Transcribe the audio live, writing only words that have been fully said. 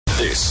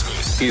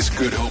This is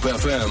Good Hope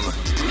FM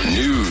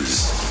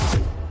News.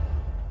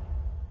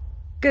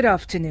 Good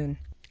afternoon.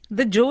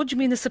 The George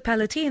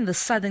Municipality in the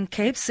Southern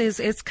Cape says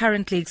it's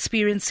currently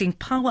experiencing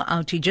power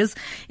outages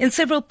in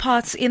several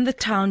parts in the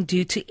town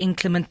due to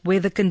inclement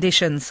weather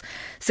conditions.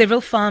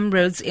 Several farm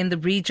roads in the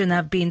region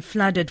have been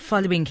flooded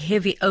following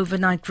heavy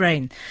overnight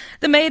rain.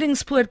 The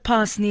Meiringspoort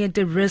Pass near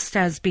De Rust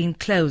has been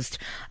closed.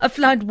 A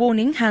flood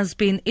warning has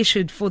been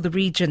issued for the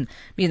region.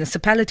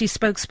 Municipality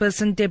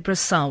spokesperson Deborah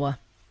Sawa.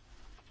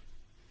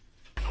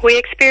 We're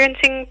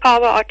experiencing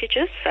power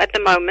outages at the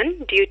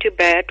moment due to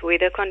bad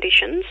weather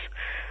conditions.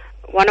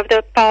 One of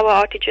the power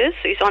outages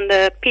is on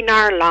the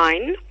Pinar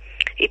line.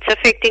 It's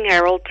affecting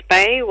Harold's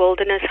Bay,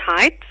 Wilderness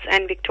Heights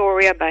and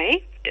Victoria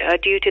Bay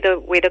due to the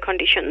weather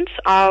conditions.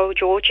 Our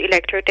George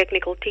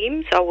electrotechnical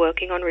teams are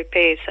working on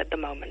repairs at the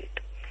moment.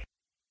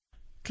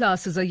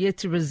 Classes are yet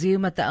to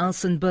resume at the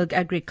Elsenburg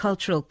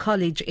Agricultural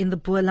College in the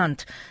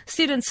Boerland.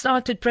 Students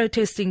started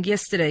protesting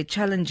yesterday,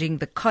 challenging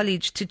the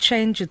college to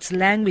change its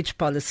language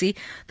policy.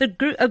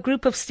 A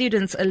group of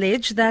students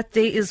allege that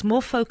there is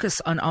more focus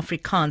on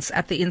Afrikaans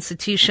at the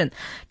institution.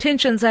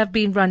 Tensions have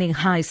been running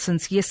high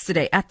since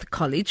yesterday at the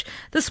college.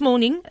 This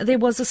morning, there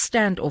was a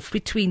standoff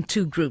between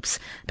two groups.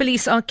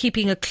 Police are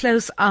keeping a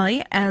close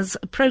eye as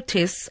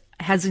protests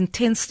has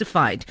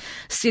intensified.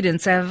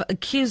 Students have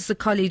accused the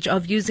college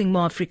of using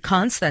more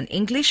Afrikaans than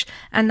English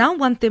and now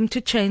want them to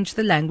change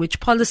the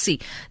language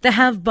policy. They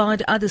have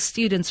barred other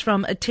students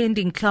from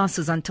attending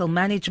classes until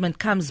management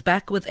comes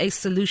back with a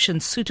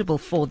solution suitable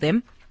for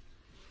them.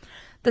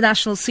 The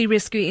National Sea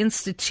Rescue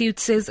Institute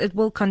says it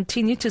will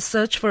continue to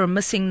search for a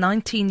missing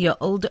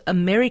 19-year-old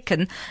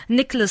American,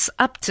 Nicholas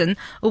Upton,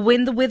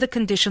 when the weather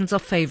conditions are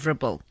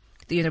favorable.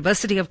 The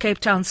University of Cape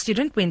Town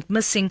student went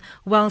missing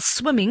while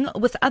swimming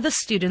with other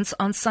students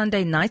on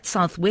Sunday night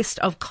southwest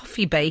of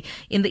Coffee Bay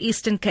in the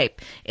Eastern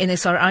Cape.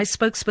 NSRI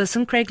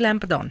spokesperson Craig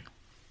Lampadon.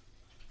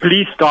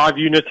 Police dive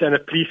unit and a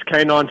police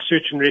canine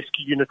search and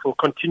rescue unit will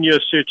continue a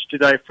search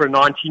today for a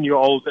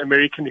 19-year-old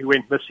American who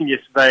went missing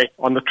yesterday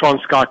on the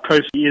Transkei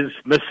coast. He is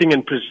missing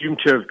and presumed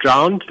to have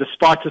drowned.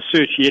 Despite a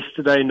search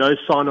yesterday, no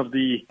sign of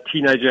the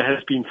teenager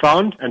has been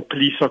found and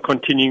police are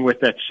continuing with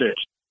that search.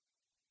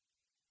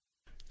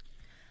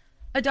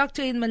 A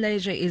doctor in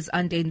Malaysia is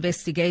under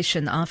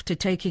investigation after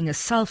taking a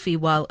selfie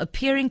while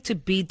appearing to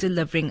be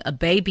delivering a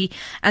baby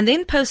and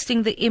then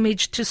posting the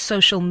image to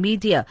social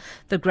media.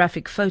 The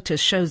graphic photo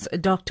shows a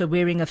doctor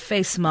wearing a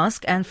face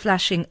mask and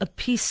flashing a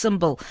peace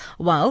symbol,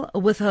 while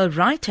with her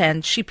right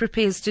hand she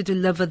prepares to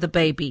deliver the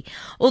baby.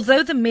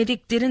 Although the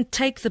medic didn't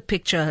take the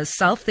picture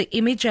herself, the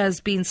image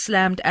has been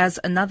slammed as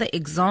another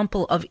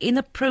example of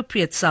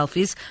inappropriate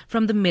selfies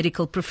from the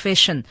medical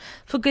profession.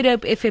 For Good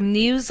Hope FM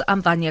News,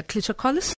 I'm Vanya Klitschkolis.